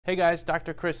Hey guys,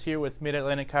 Dr. Chris here with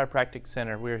Mid-Atlantic Chiropractic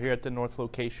Center. We're here at the North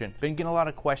location. Been getting a lot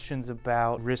of questions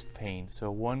about wrist pain. So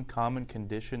one common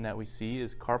condition that we see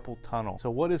is carpal tunnel.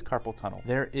 So what is carpal tunnel?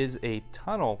 There is a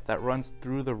tunnel that runs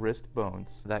through the wrist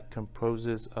bones that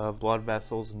composes of blood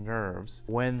vessels, nerves.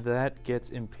 When that gets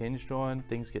impinged on,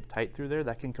 things get tight through there,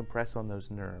 that can compress on those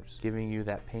nerves, giving you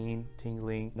that pain,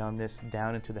 tingling, numbness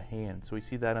down into the hand. So we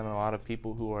see that in a lot of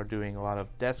people who are doing a lot of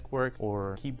desk work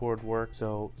or keyboard work.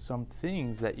 So some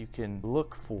things that you can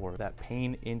look for that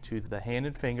pain into the hand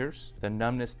and fingers, the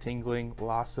numbness, tingling,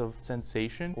 loss of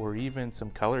sensation, or even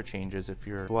some color changes if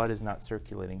your blood is not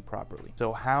circulating properly.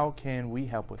 So how can we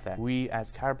help with that? We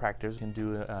as chiropractors can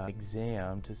do an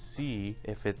exam to see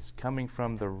if it's coming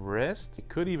from the wrist. It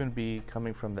could even be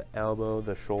coming from the elbow,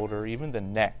 the shoulder, even the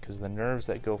neck, because the nerves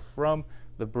that go from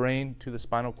the brain to the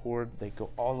spinal cord, they go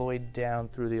all the way down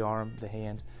through the arm, the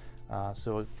hand.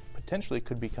 So it potentially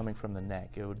could be coming from the neck.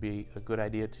 It would be a good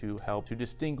idea to help to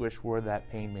distinguish where that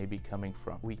pain may be coming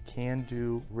from. We can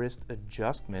do wrist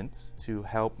adjustments to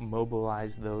help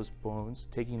mobilize those bones,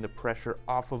 taking the pressure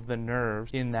off of the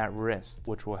nerves in that wrist,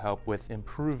 which will help with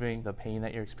improving the pain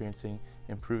that you're experiencing,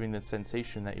 improving the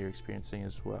sensation that you're experiencing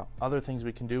as well. Other things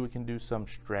we can do some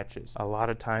stretches. A lot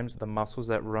of times the muscles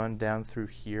that run down through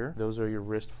here, those are your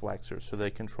wrist flexors, so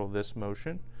they control this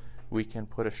motion. We can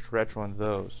put a stretch on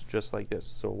those just like this.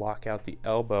 So lock out the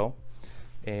elbow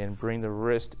and bring the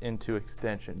wrist into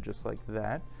extension just like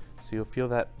that. So you'll feel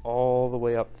that all the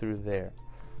way up through there.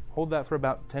 Hold that for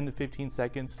about 10 to 15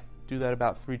 seconds. Do that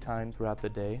about 3 times throughout the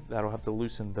day. That'll help to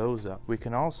loosen those up. We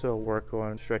can also work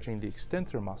on stretching the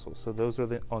extensor muscles. So those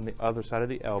are on the other side of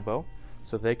the elbow.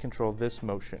 So they control this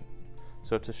motion.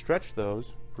 So to stretch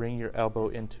those, bring your elbow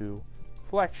into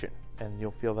flexion, and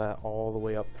you'll feel that all the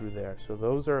way up through there. So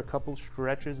those are a couple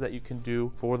stretches that you can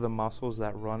do for the muscles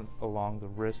that run along the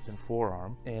wrist and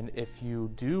forearm. And if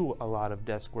you do a lot of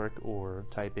desk work or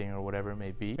typing or whatever it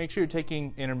may be, make sure you're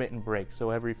taking intermittent breaks. So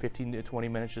every 15 to 20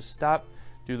 minutes, just stop,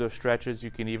 do those stretches.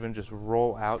 You can even just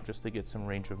roll out just to get some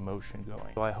range of motion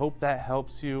going. So I hope that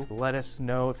helps you. Let us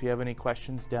know if you have any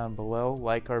questions down below.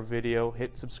 Like our video,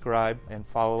 hit subscribe, and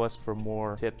follow us for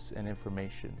more tips and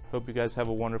information. Hope you guys have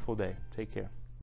a wonderful day. Take care.